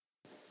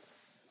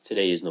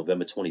Today is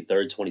November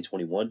 23rd,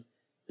 2021.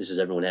 This is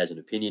Everyone Has an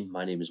Opinion.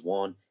 My name is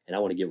Juan, and I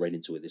want to get right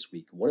into it this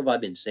week. What have I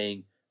been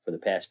saying for the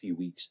past few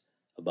weeks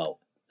about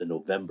the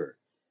November,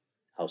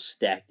 how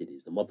stacked it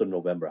is, the month of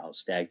November, how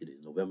stacked it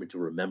is. November to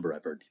remember,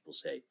 I've heard people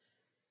say.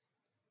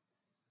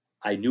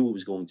 I knew it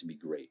was going to be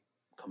great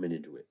coming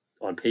into it.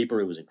 On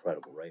paper, it was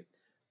incredible, right?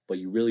 But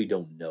you really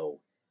don't know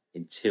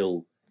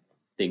until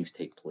things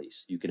take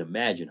place. You can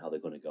imagine how they're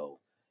going to go.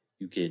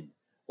 You can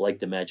like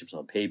the matchups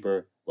on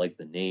paper, like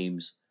the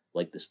names,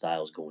 like the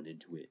styles going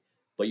into it.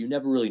 But you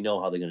never really know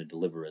how they're going to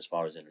deliver as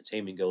far as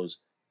entertainment goes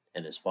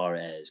and as far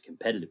as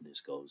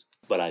competitiveness goes.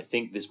 But I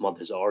think this month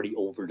has already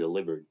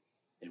over-delivered,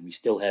 and we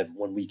still have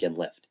one weekend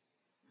left.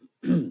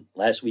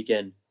 Last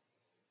weekend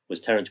was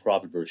Terrence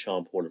Crawford versus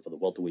Shawn Porter for the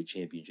welterweight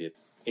championship,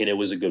 and it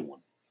was a good one.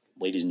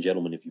 Ladies and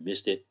gentlemen, if you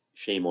missed it,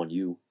 shame on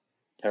you.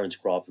 Terrence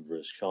Crawford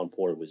versus Shawn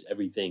Porter was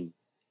everything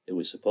it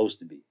was supposed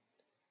to be.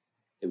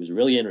 It was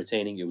really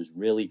entertaining. It was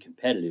really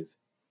competitive.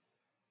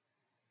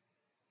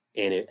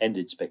 And it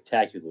ended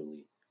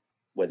spectacularly,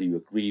 whether you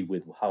agreed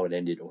with how it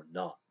ended or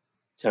not.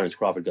 Terrence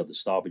Crawford got the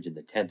stoppage in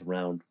the 10th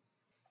round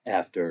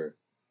after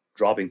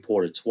dropping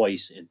Porter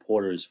twice, and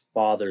Porter's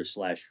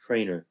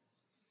father/trainer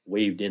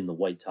waved in the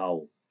white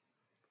towel,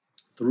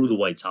 threw the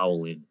white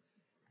towel in,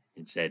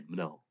 and said,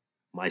 "No,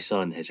 my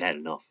son has had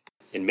enough."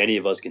 And many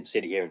of us can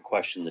sit here and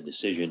question the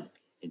decision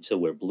until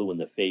we're blue in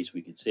the face.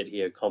 We could sit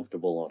here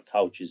comfortable on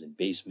couches and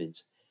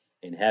basements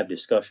and have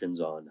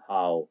discussions on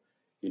how,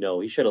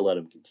 he should have let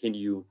him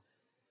continue.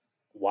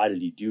 Why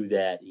did he do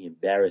that? He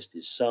embarrassed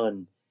his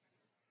son.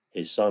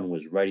 His son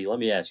was ready. Let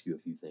me ask you a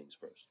few things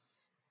first.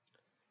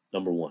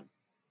 Number one,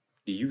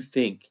 do you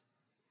think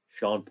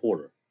Shawn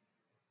Porter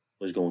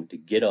was going to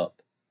get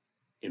up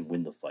and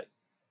win the fight?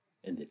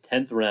 In the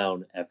 10th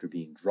round, after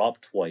being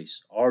dropped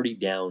twice, already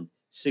down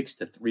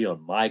 6-3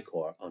 on my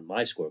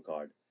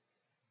scorecard,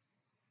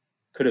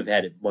 could have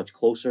had it much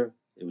closer.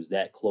 It was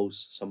that close,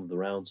 some of the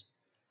rounds.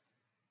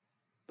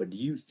 But do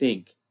you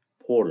think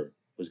Porter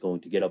was going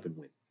to get up and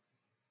win?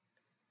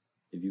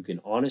 If you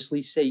can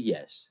honestly say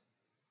yes,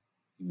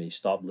 you may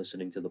stop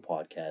listening to the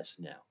podcast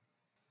now.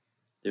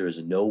 There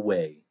is no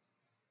way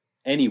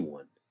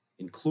anyone,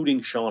 including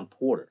Shawn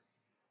Porter,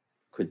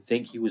 could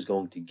think he was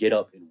going to get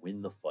up and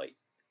win the fight.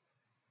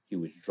 He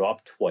was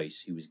dropped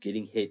twice. He was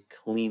getting hit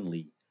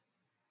cleanly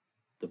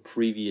the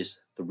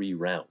previous 3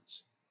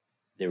 rounds.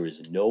 There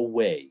is no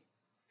way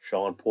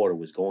Shawn Porter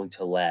was going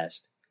to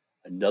last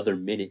another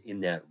minute in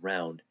that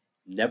round,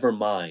 never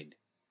mind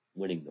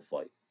winning the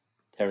fight.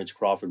 Terrence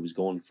Crawford was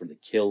going for the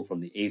kill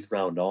from the 8th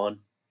round on.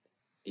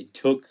 It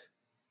took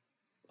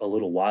a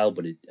little while,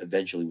 but it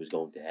eventually was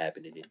going to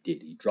happen, and it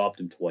did. He dropped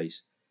him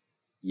twice.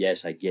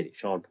 Yes, I get it.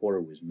 Shawn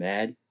Porter was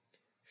mad.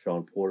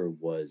 Shawn Porter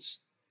was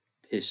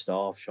pissed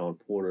off. Shawn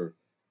Porter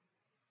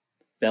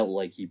felt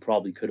like he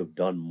probably could have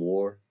done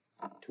more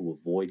to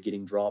avoid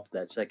getting dropped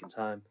that second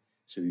time.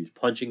 So he was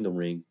punching the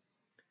ring.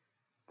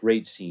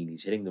 Great scene.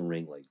 He's hitting the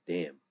ring like,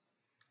 damn,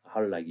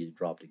 how did I get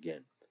dropped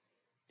again?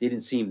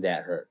 Didn't seem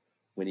that hurt.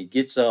 When he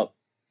gets up,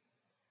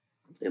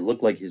 it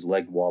looked like his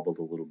leg wobbled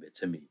a little bit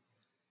to me.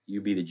 You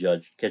be the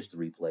judge, catch the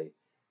replay.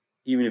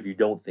 Even if you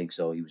don't think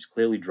so, he was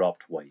clearly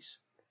dropped twice.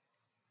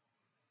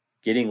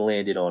 Getting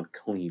landed on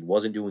clean,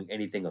 wasn't doing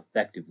anything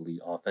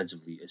effectively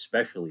offensively,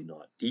 especially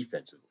not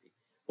defensively.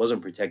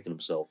 Wasn't protecting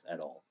himself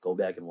at all. Go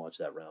back and watch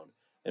that round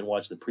and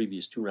watch the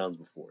previous 2 rounds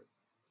before it.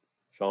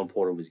 Shawn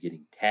Porter was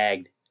getting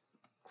tagged.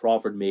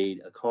 Crawford made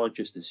a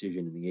conscious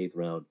decision in the 8th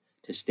round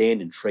to stand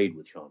and trade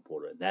with Shawn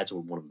Porter, and that's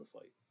what won him the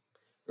fight.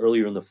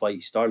 Earlier in the fight,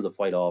 he started the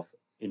fight off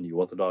in the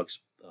orthodox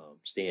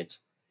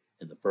stance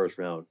in the first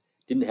round.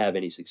 Didn't have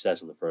any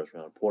success in the first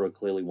round. Porter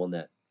clearly won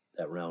that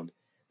round.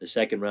 The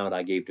second round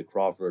I gave to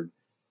Crawford,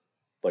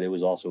 but it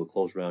was also a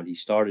close round. He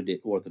started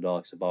it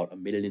orthodox about a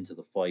minute into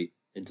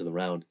the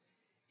round.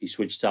 He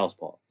switched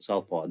southpaw,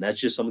 and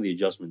that's just some of the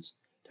adjustments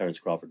Terrence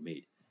Crawford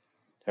made.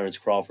 Terrence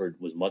Crawford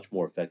was much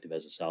more effective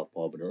as a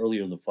southpaw, but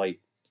earlier in the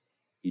fight,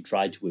 he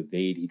tried to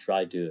evade. He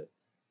tried to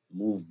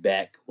move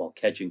back while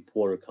catching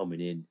Porter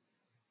coming in,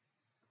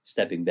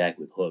 stepping back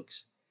with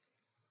hooks.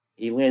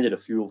 He landed a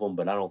few of them,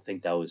 but I don't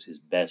think that was his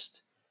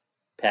best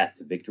path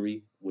to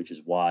victory, which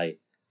is why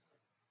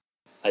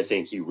I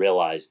think he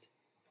realized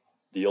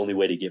the only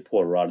way to get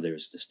Porter out of there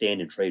is to stand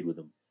and trade with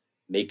him,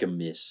 make him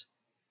miss,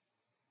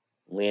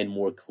 land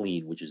more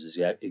clean, which is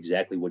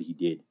exactly what he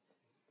did.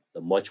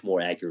 The much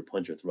more accurate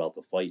puncher throughout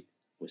the fight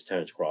was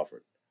Terrence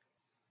Crawford.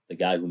 The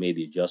guy who made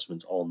the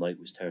adjustments all night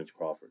was Terrence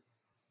Crawford.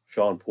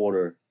 Shawn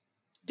Porter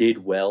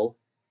did well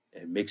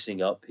at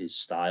mixing up his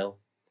style.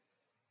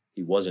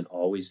 He wasn't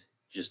always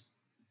just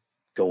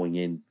going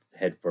in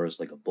head first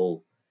like a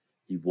bull.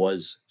 He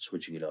was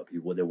switching it up.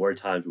 There were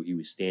times where he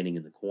was standing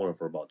in the corner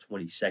for about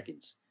 20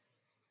 seconds.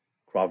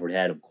 Crawford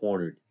had him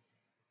cornered,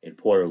 and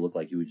Porter looked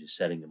like he was just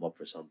setting him up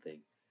for something.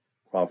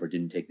 Crawford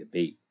didn't take the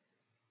bait.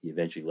 He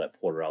eventually let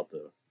Porter out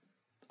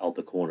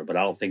the corner, but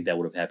I don't think that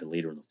would have happened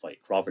later in the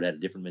fight. Crawford had a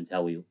different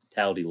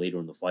mentality later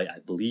in the fight. I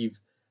believe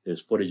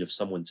there's footage of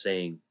someone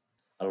saying,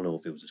 I don't know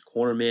if it was his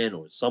cornerman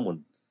or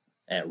someone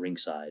at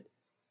ringside,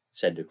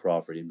 said to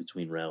Crawford in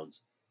between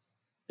rounds,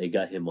 they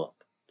got him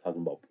up,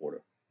 talking about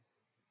Porter.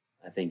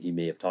 I think he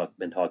may have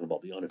been talking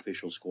about the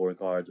unofficial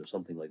scorecards or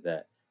something like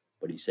that.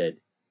 But he said,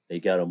 they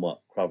got him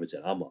up. Crawford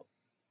said, I'm up.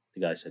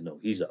 The guy said, no,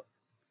 he's up.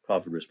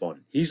 Crawford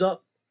responded, he's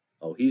up?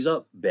 Oh, he's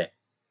up? Bet.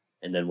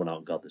 And then went out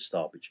and got the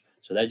stoppage.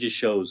 So that just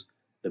shows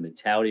the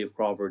mentality of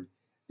Crawford,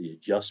 the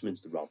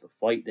adjustments throughout the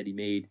fight that he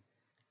made,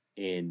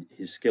 and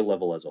his skill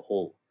level as a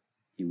whole.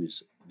 He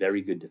was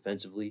very good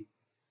defensively.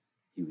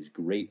 He was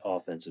great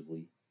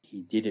offensively.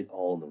 He did it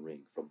all in the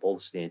ring from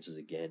both stances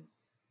again,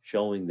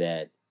 showing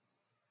that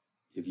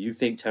if you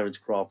think Terence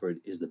Crawford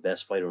is the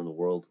best fighter in the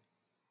world,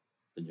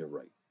 then you're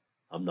right.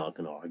 I'm not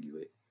going to argue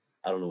it.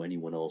 I don't know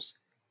anyone else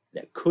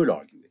that could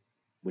argue it.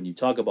 When you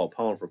talk about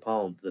pound for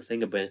pound, the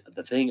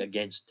thing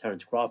against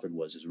Terence Crawford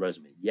was his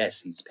resume.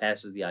 Yes, he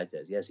passes the eye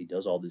test. Yes, he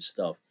does all this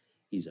stuff.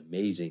 He's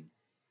amazing,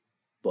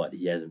 but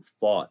he hasn't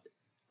fought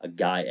a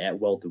guy at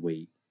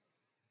welterweight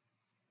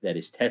that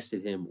has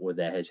tested him or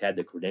that has had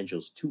the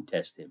credentials to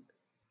test him.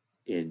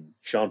 And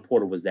Sean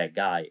Porter was that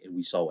guy, and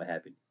we saw what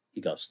happened.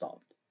 He got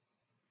stopped.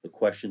 The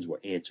questions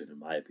were answered, in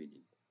my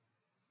opinion.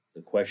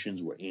 The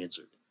questions were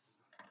answered.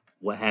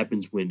 What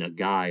happens when a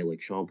guy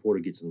like Sean Porter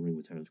gets in the ring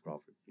with Terence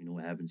Crawford? You know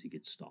what happens? He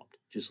gets stopped.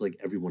 Just like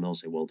everyone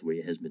else at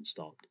welterweight has been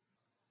stopped.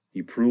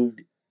 He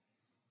proved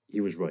he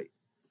was right.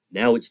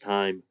 Now it's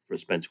time for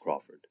Spence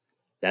Crawford.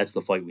 That's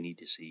the fight we need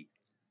to see.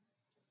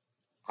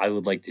 I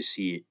would like to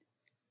see it.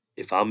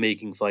 If I'm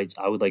making fights,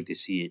 I would like to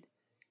see it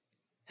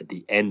at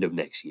the end of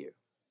next year.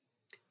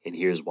 And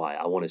here's why.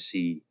 I want to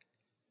see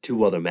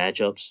one other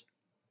matchup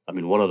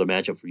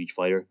for each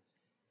fighter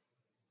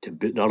to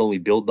not only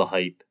build the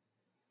hype,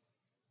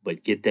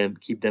 but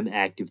keep them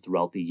active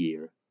throughout the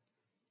year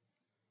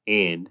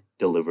and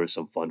deliver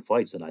some fun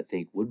fights that I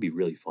think would be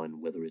really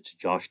fun, whether it's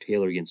Josh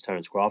Taylor against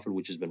Terence Crawford,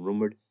 which has been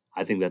rumored.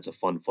 I think that's a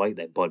fun fight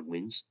that Bud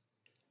wins.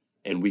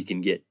 And we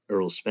can get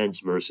Errol Spence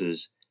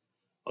versus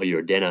a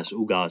Yordenis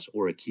Ugas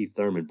or a Keith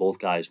Thurman, both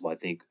guys who I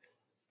think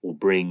will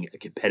bring a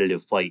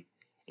competitive fight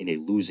in a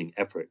losing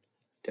effort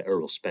to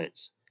Errol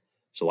Spence.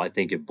 So I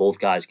think if both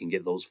guys can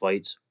get those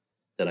fights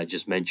that I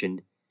just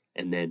mentioned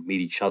and then meet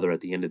each other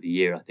at the end of the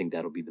year, I think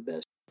that'll be the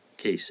best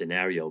case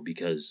scenario,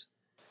 because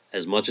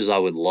as much as I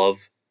would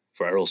love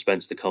for Errol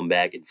Spence to come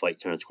back and fight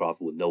Terence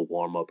Crawford with no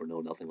warm-up or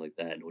nothing like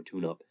that, no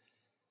tune-up,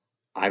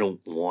 I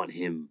don't want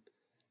him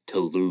to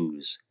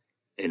lose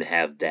and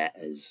have that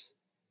as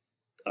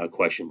a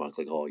question mark,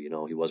 like, oh,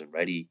 he wasn't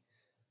ready,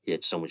 he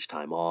had so much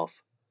time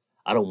off.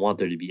 I don't want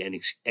there to be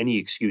any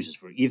excuses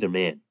for either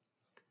man,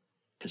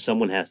 because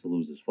someone has to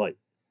lose this fight.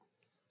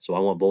 So I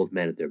want both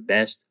men at their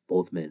best,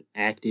 both men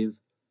active,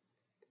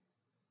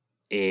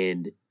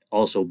 and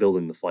also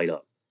building the fight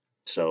up.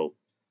 So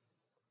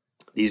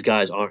these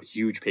guys aren't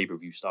huge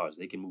pay-per-view stars.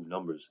 They can move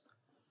numbers.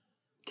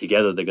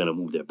 Together, they're going to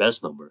move their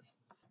best number.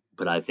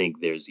 But I think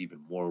there's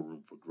even more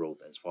room for growth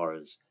as far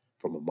as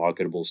from a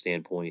marketable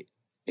standpoint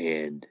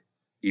and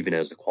even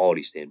as the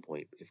quality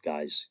standpoint, if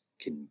guys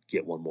can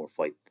get one more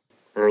fight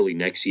early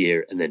next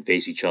year and then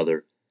face each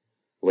other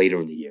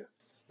later in the year.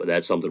 But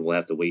that's something we'll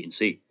have to wait and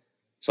see.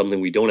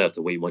 Something we don't have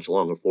to wait much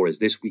longer for is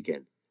this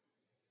weekend.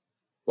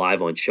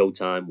 Live on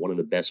Showtime, one of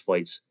the best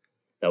fights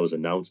that was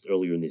announced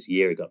earlier in this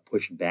year. It got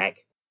pushed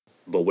back,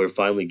 but we're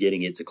finally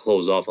getting it to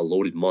close off a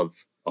loaded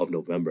month of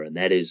November, and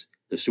that is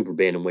the Super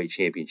Bantamweight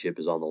Championship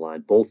is on the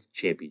line. Both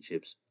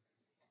championships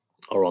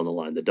are on the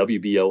line. The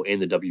WBO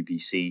and the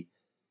WBC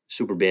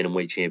Super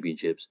Bantamweight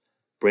Championships.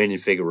 Brandon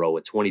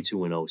Figueroa,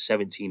 22-0,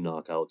 17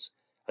 knockouts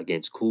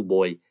against Cool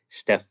Boy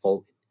Steph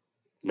Fulton,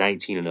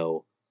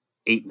 19-0,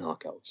 8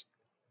 knockouts.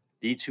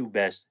 The two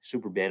best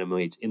Super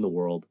Bantamweights in the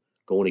world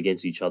going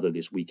against each other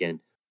this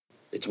weekend.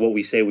 It's what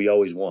we say we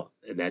always want,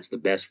 and that's the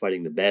best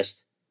fighting the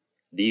best.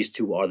 These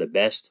two are the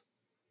best.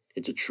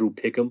 It's a true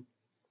pick'em.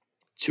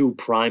 Two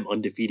prime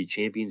undefeated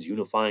champions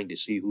unifying to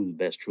see who the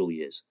best truly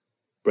is.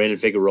 Brandon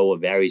Figueroa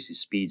varies his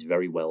speeds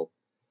very well.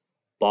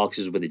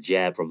 Boxes with a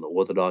jab from the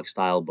orthodox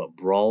style, but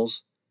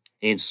brawls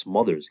and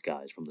smothers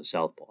guys from the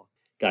southpaw.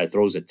 Guy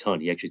throws a ton.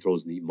 He actually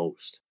throws the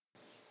most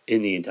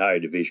in the entire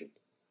division.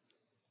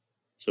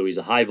 So he's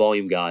a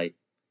high-volume guy.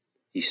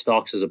 He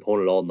stalks his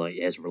opponent all night.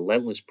 He has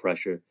relentless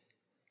pressure.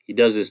 He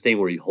does this thing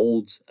where he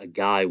holds a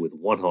guy with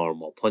one arm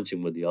while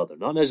punching with the other.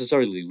 Not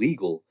necessarily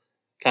legal.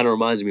 Kind of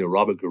reminds me of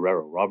Robert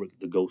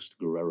the Ghost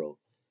Guerrero,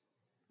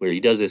 where he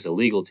does this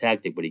illegal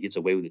tactic, but he gets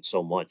away with it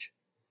so much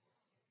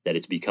that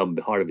it's become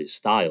part of his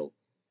style.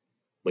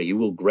 But he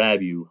will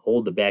grab you,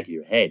 hold the back of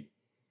your head,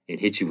 and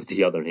hit you with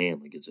the other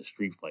hand like it's a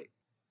street fight.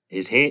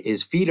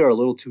 His feet are a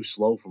little too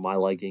slow for my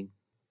liking.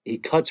 He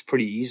cuts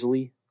pretty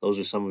easily. Those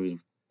are some of his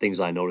things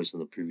I noticed in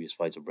the previous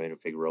fights of Brandon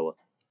Figueroa.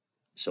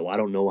 So I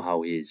don't know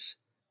how his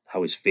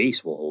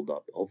face will hold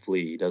up.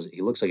 Hopefully he doesn't.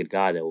 He looks like a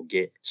guy that will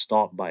get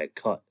stopped by a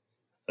cut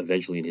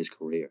eventually in his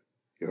career.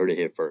 You heard it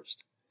here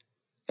first.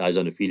 Guy's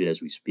undefeated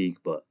as we speak,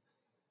 but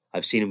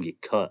I've seen him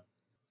get cut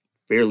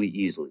fairly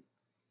easily.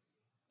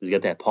 He's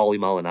got that Paulie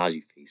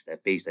Malignaggi face,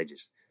 that face that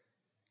just,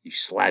 you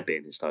slap it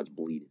and it starts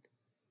bleeding.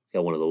 He's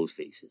got one of those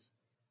faces.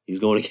 He's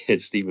going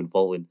against Stephen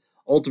Fulton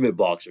Ultimate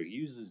boxer. He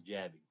uses his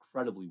jab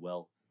incredibly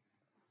well,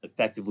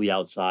 effectively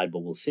outside,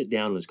 but will sit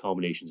down in his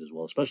combinations as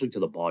well, especially to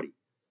the body.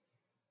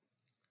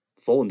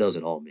 Fulton does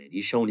it all, man.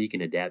 He's shown he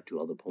can adapt to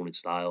other opponent's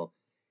style.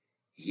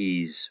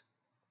 He's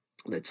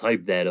the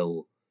type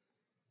that'll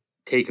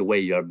take away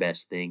your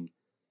best thing.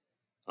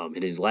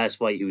 In his last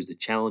fight, he was the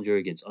challenger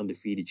against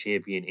undefeated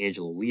champion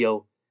Angelo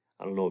Leo.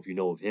 I don't know if you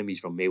know of him. He's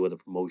from Mayweather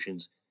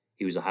Promotions.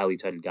 He was a highly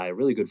touted guy, a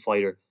really good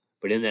fighter.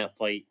 But in that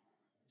fight,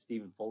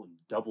 Stephen Fulton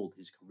doubled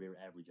his career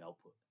average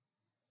output.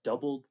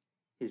 Doubled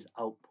his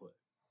output.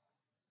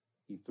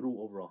 He threw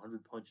over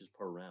 100 punches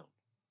per round.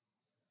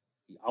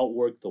 He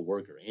outworked the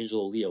worker.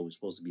 Angelo Leo was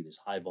supposed to be this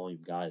high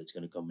volume guy that's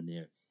going to come in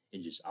there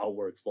and just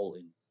outwork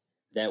Fulton.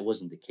 That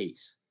wasn't the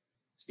case.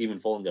 Stephen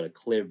Fulton got a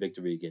clear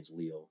victory against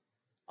Leo.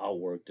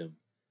 Outworked him.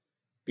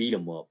 Beat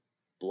him up.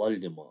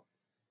 Blooded him up.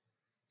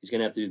 He's going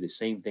to have to do the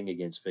same thing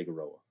against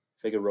Figueroa.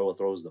 Figueroa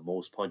throws the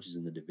most punches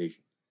in the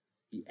division.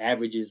 He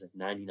averages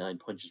 99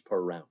 punches per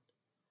round.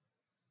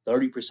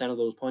 30% of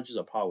those punches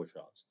are power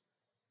shots.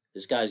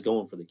 This guy's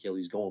going for the kill.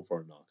 He's going for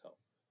a knockout.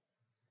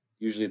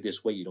 Usually at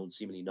this weight, you don't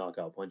see many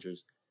knockout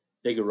punchers.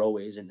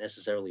 Figueroa isn't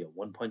necessarily a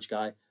one-punch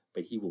guy,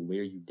 but he will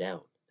wear you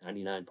down.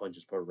 99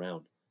 punches per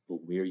round will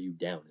wear you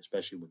down,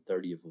 especially when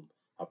 30 of them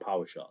are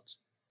power shots.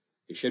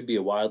 It should be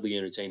a wildly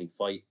entertaining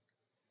fight.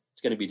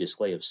 It's going to be a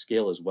display of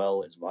skill as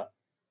well.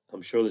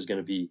 I'm sure there's going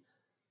to be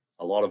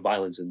a lot of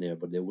violence in there,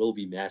 but there will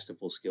be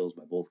masterful skills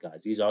by both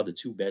guys. These are the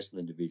two best in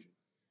the division.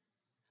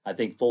 I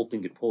think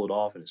Fulton could pull it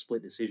off in a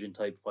split decision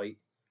type fight,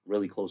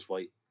 really close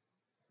fight.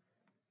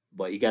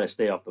 But you got to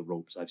stay off the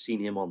ropes. I've seen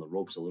him on the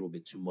ropes a little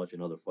bit too much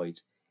in other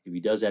fights. If he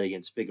does that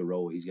against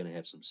Figueroa, he's going to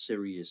have some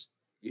serious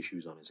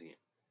issues on his hand.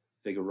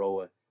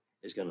 Figueroa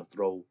is going to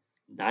throw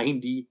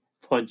 99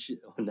 punches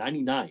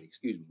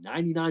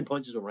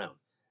around.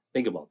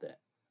 Think about that.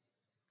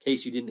 In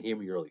case you didn't hear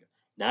me earlier.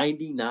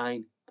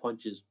 99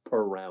 punches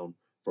per round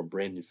from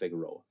Brandon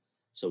Figueroa.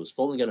 So is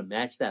Fulton going to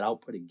match that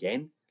output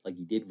again like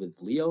he did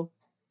with Leo?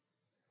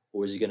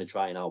 Or is he going to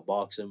try and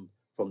outbox him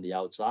from the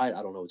outside?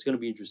 I don't know. It's going to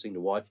be interesting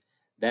to watch.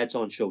 That's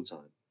on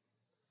Showtime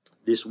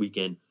this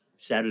weekend,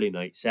 Saturday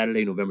night,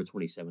 Saturday, November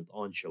 27th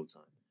on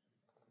Showtime.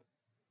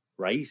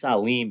 Rais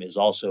Alim is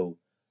also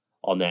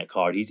on that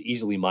card. He's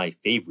easily my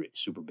favorite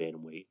super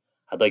bantamweight.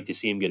 I'd like to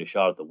see him get a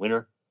shot at the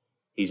winner.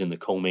 He's in the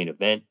co-main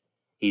event.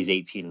 He's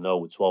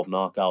 18-0 with 12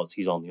 knockouts.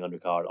 He's on the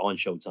undercard on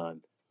Showtime.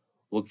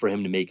 Look for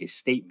him to make a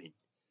statement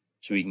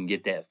so he can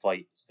get that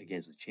fight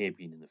against the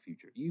champion in the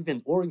future,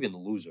 even the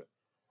loser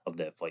of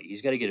that fight.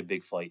 He's got to get a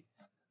big fight.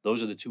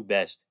 Those are the two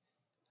best.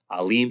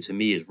 Alim, to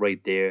me, is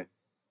right there,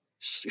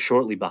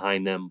 shortly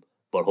behind them,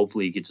 but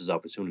hopefully he gets his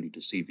opportunity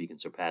to see if he can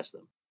surpass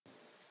them.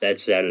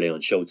 That's Saturday on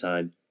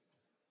Showtime,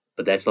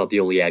 but that's not the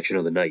only action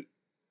of the night.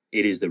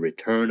 It is the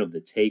return of the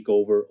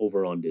takeover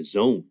over on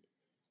DAZN,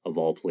 of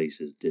all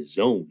places.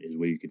 DAZN is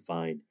where you can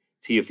find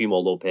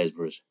Teofimo Lopez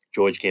versus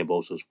George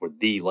Kambosos for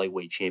the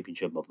lightweight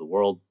championship of the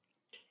world.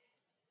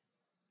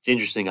 It's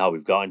interesting how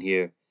we've gotten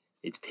here.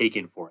 It's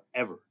taken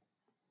forever.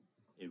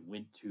 It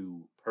went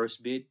to purse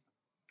bid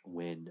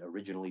when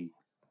originally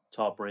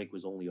Top Rank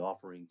was only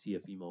offering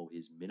Teofimo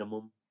his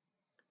minimum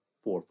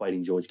for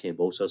fighting George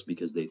Kambosos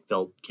because they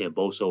felt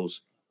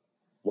Kambosos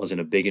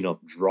wasn't a big enough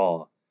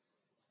draw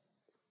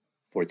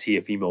for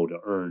Teofimo to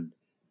earn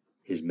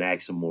his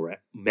maximum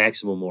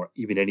or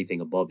even anything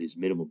above his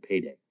minimum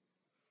payday.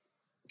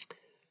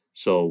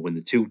 So when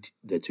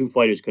the two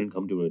fighters couldn't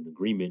come to an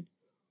agreement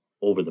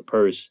over the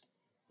purse,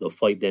 the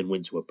fight then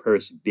went to a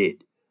purse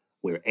bid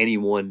where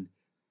anyone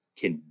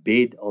can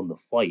bid on the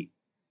fight.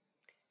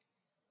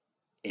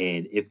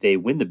 And if they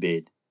win the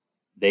bid,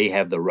 they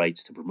have the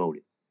rights to promote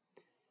it.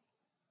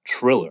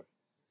 Triller,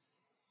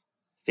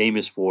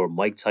 famous for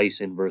Mike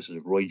Tyson versus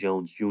Roy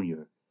Jones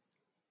Jr.,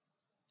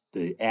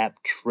 the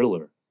app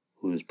Triller,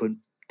 who has put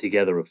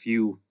together a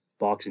few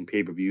boxing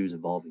pay-per-views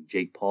involving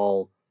Jake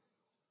Paul,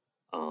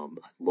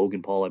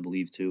 Logan Paul, I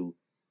believe, too,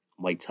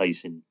 Mike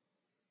Tyson.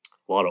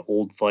 A lot of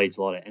old fights,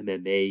 a lot of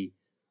MMA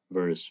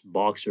versus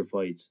boxer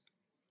fights.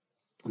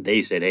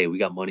 They said, hey, we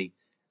got money.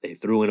 They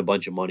threw in a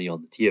bunch of money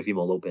on the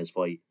Teofimo Lopez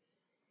fight,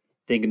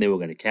 thinking they were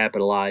going to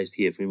capitalize.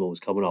 Teofimo was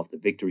coming off the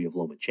victory of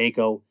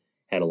Lomachenko,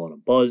 had a lot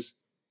of buzz,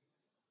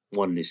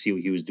 wanted to see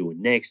what he was doing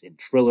next, and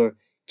Triller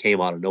came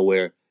out of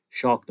nowhere,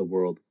 shocked the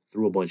world,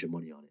 threw a bunch of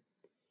money on it.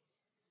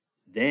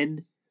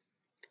 Then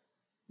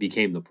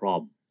became the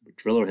problem.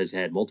 Triller has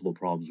had multiple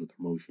problems with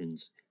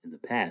promotions in the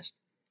past.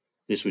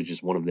 This was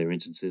just one of their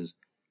instances,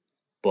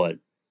 but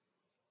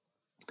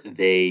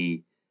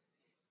they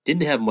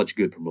didn't have much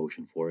good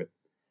promotion for it.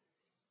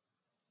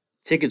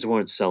 Tickets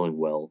weren't selling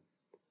well.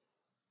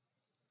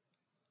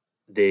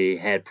 They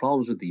had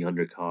problems with the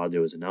undercard.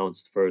 There was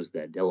announced first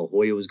that De La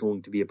Hoya was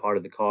going to be a part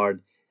of the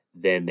card.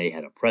 Then they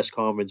had a press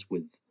conference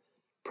with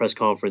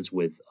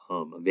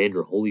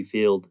Evander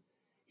Holyfield.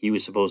 He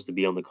was supposed to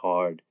be on the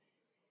card.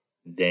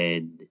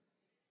 Then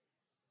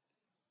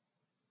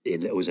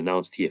it was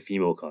announced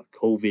Teofimo caught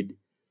COVID.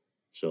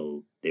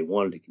 So they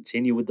wanted to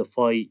continue with the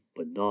fight,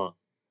 but not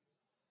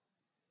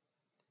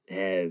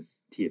have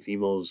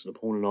Teofimo's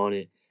opponent on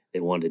it. They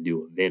wanted to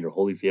do Evander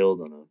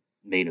Holyfield on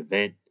a main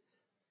event.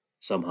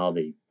 Somehow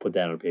they put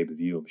that on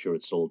pay-per-view. I'm sure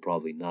it sold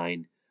probably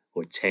 9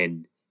 or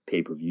 10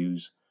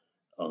 pay-per-views.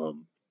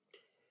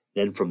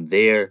 Then from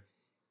there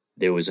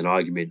was an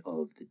argument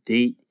of the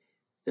date.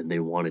 Then they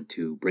wanted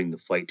to bring the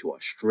fight to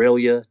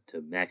Australia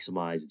to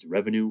maximize its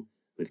revenue,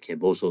 with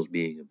Kambosos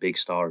being a big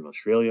star in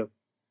Australia.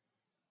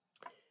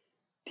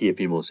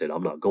 Teofimo said,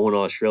 I'm not going to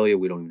Australia.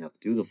 We don't even have to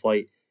do the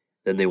fight.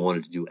 Then they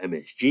wanted to do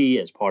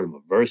MSG as part of a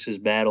versus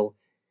battle.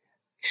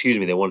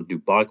 They wanted to do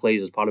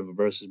Barclays as part of a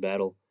versus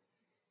battle.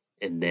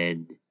 And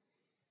then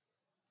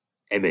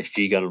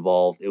MSG got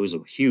involved. It was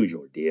a huge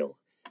ordeal.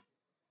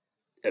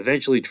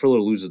 Eventually, Triller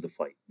loses the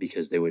fight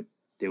because they were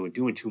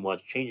doing too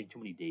much, changing too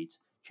many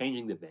dates,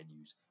 changing the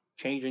venues,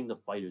 changing the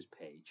fighters'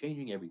 pay,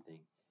 changing everything.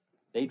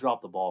 They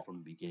dropped the ball from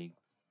the beginning.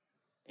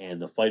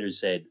 And the fighters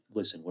said,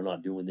 listen, we're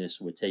not doing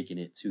this. We're taking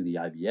it to the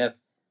IBF.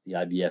 The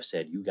IBF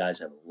said, you guys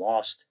have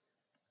lost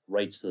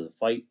rights to the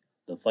fight.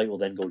 The fight will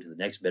then go to the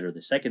next bidder.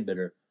 The second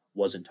bidder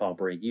wasn't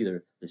Top Rank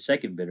either. The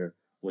second bidder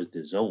was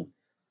DAZN.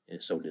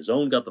 And so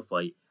DAZN got the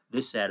fight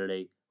this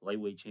Saturday.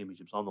 Lightweight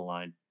championships on the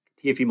line.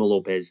 Teofimo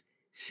Lopez,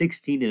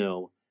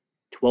 16-0,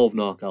 12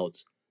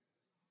 knockouts.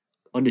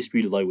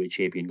 Undisputed lightweight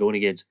champion going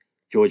against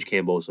George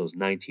Kambosos,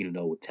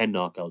 19-0 with 10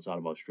 knockouts out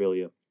of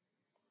Australia.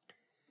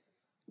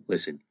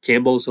 Listen,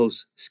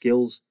 Kambosos'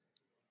 skills,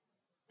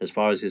 as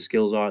far as his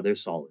skills are, they're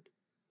solid.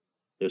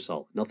 They're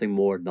solid. Nothing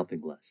more,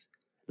 nothing less.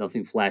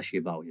 Nothing flashy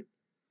about him.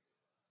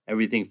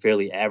 Everything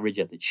fairly average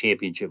at the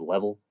championship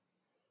level.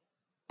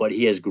 But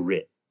he has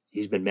grit.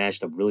 He's been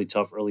matched up really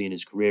tough early in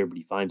his career, but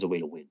he finds a way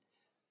to win.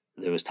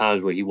 There was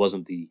times where he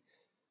wasn't the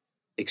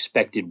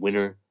expected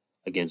winner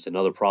against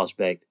another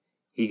prospect.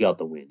 He got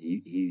the win.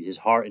 His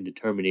heart and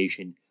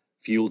determination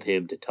fueled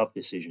him to tough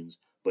decisions.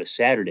 But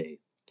Saturday,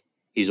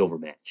 he's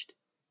overmatched.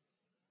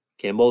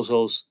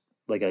 Kambosos,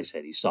 like I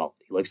said, he's solid.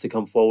 He likes to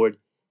come forward.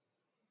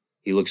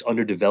 He looks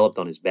underdeveloped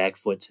on his back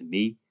foot to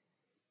me.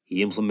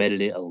 He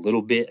implemented it a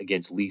little bit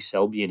against Lee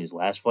Selby in his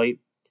last fight.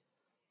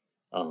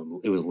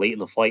 It was late in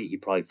the fight. He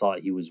probably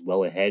thought he was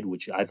well ahead,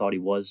 which I thought he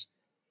was.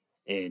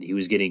 And he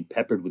was getting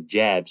peppered with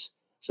jabs,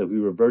 so he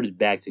reverted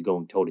back to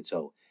going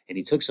toe-to-toe. And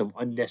he took some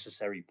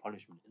unnecessary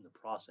punishment in the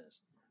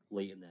process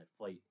late in that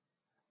fight.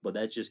 But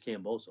that's just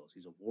Kambosos.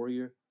 He's a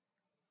warrior.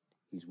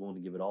 He's willing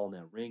to give it all in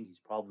that ring. He's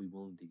probably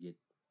willing to get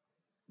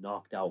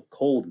knocked out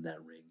cold in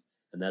that ring.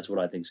 And that's what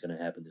I think is going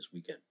to happen this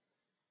weekend.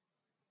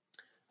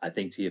 I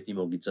think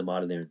Teofimo gets him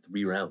out of there in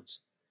 3 rounds.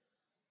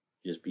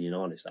 Just being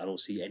honest. I don't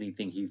see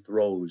anything he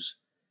throws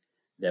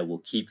that will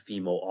keep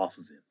Fimo off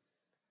of him.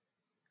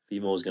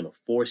 Fimo is going to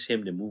force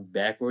him to move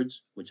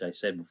backwards, which I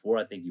said before.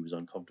 I think he was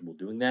uncomfortable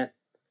doing that.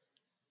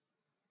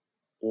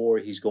 Or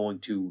he's going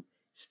to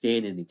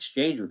stand in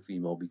exchange with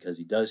Fimo because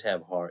he does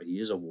have heart. He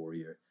is a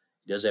warrior.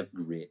 He does have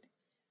grit.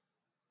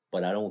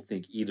 But I don't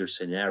think either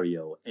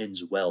scenario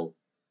ends well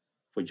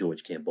for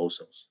George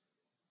Kambosos.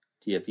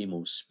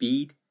 Teofimo's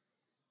speed,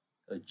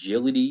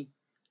 agility,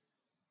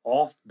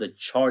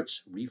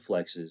 off-the-charts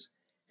reflexes,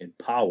 and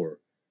power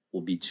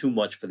will be too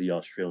much for the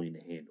Australian to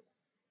handle.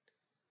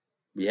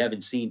 We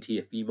haven't seen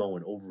Teofimo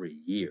in over a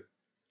year.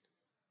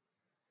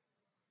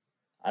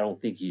 I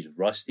don't think he's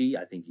rusty.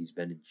 I think he's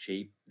been in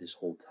shape this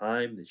whole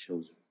time. He's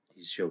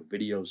showed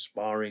videos,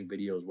 sparring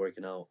videos,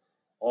 working out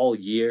all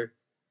year.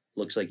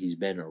 Looks like he's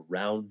been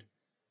around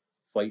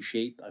fight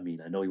shape. I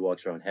mean, I know he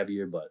walks around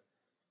heavier, but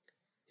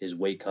his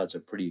weight cuts are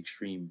pretty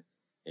extreme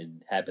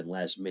and happen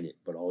last minute.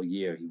 But all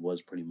year, he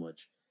was pretty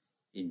much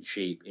in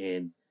shape.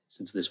 And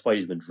since this fight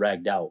has been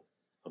dragged out,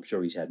 I'm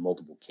sure he's had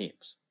multiple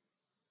camps.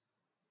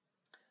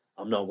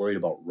 I'm not worried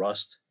about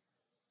rust.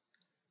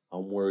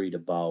 I'm worried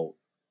about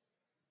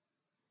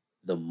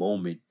the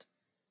moment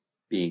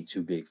being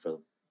too big for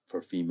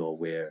Fimo,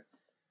 where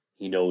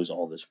he knows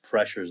all this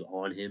pressure's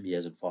on him. He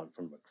hasn't fought in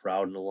front of a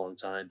crowd in a long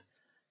time.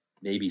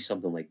 Maybe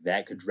something like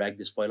that could drag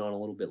this fight on a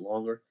little bit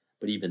longer.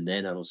 But even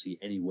then, I don't see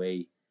any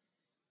way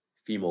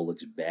Fimo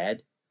looks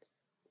bad.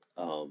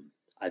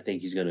 I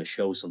think he's going to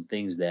show some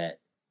things that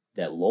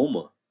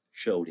Loma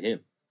showed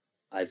him.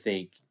 I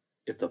think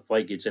if the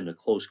fight gets into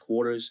close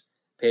quarters,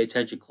 pay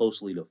attention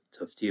closely to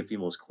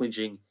Teofimo's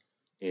clinching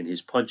and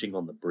his punching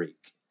on the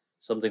break.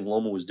 Something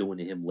Loma was doing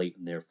to him late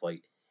in their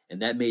fight.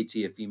 And that made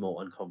Teofimo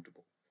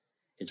uncomfortable.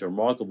 It's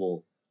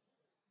remarkable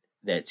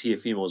that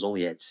Teofimo's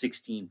only had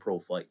 16 pro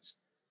fights.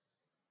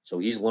 So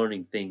he's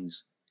learning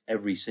things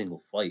every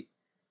single fight.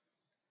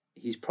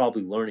 He's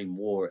probably learning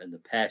more in the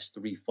past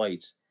 3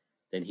 fights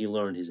than he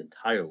learned his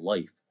entire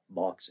life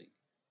boxing.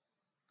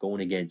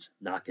 Going against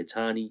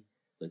Nakatani,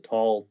 the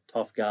tall,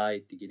 tough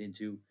guy to get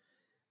into,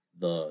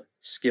 the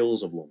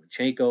skills of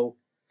Lomachenko,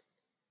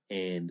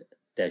 and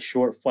that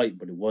short fight,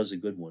 but it was a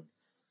good one,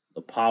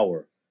 the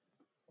power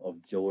of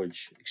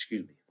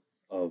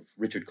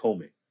Richard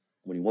Comey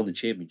when he won the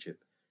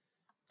championship.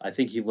 I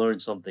think he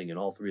learned something in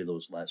all 3 of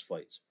those last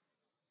fights.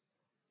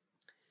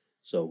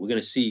 So we're going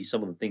to see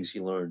some of the things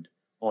he learned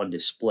on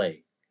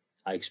display.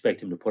 I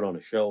expect him to put on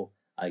a show.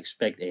 I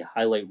expect a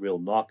highlight reel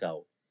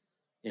knockout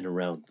in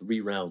around 3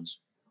 rounds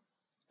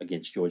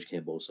against George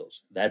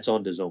Kambosos. That's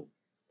on DAZN.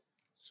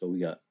 So we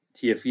got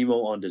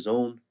Teofimo on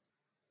DAZN.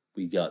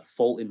 We got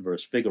Fulton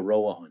versus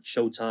Figueroa on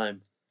Showtime.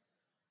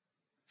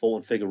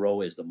 Fulton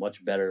Figueroa is the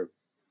much better,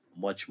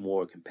 much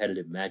more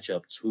competitive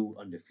matchup. Two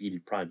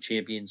undefeated prime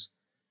champions.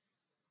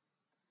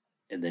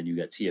 And then you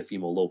got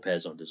Teofimo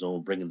Lopez on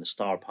DAZN, bringing the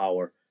star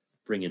power,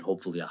 bringing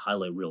hopefully a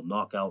highlight reel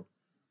knockout.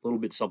 A little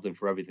bit something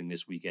for everything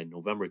this weekend.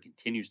 November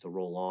continues to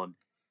roll on.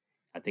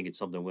 I think it's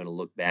something we're going to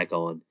look back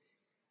on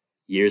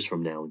years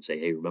from now and say,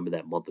 hey, remember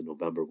that month of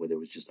November where there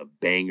was just a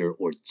banger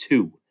or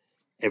two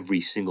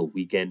every single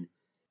weekend?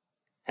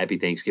 Happy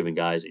Thanksgiving,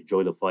 guys.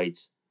 Enjoy the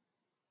fights.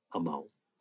 I'm out.